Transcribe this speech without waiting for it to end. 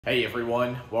Hey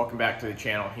everyone, welcome back to the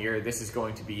channel here. This is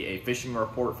going to be a fishing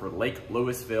report for Lake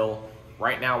Lewisville.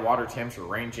 Right now water temps are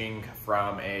ranging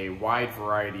from a wide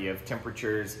variety of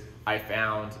temperatures. I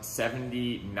found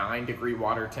 79-degree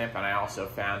water temp and I also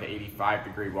found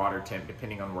 85-degree water temp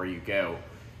depending on where you go.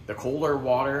 The colder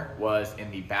water was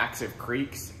in the backs of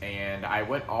creeks, and I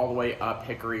went all the way up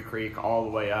Hickory Creek, all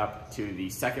the way up to the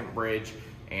second bridge,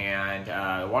 and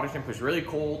the water temp was really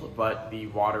cold, but the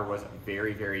water was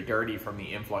very, very dirty from the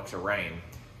influx of rain.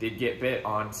 Did get bit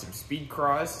on some speed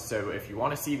craws, so if you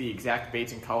want to see the exact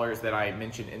baits and colors that I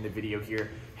mentioned in the video here,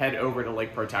 head over to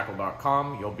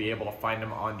lakeprotackle.com. You'll be able to find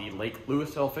them on the Lake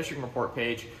Lewisville fishing report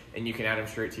page, and you can add them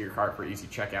straight to your cart for easy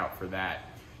checkout for that.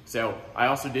 So I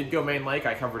also did go Main Lake.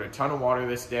 I covered a ton of water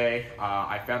this day.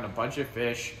 I found a bunch of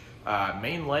fish.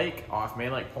 Main Lake, off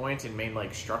Main Lake Point and Main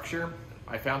Lake Structure,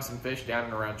 I found some fish down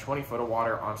in around 20 foot of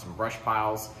water on some brush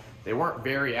piles. They weren't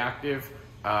very active,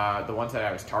 the ones that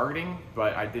I was targeting,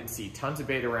 but I did see tons of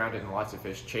bait around and lots of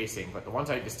fish chasing. But the ones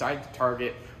I decided to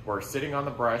target were sitting on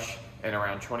the brush in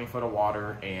around 20 foot of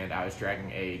water, and I was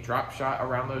dragging a drop shot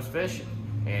around those fish.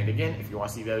 And again, if you want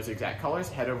to see those exact colors,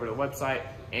 head over to the website.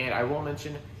 And I will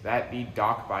mention that the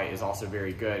dock bite is also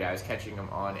very good. I was catching them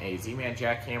on a Z-Man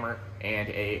jackhammer and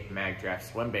a mag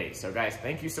draft swim bait. So guys,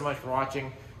 thank you so much for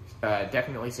watching.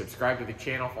 Definitely subscribe to the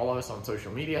channel, follow us on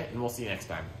social media, and we'll see you next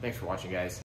time. Thanks for watching, guys.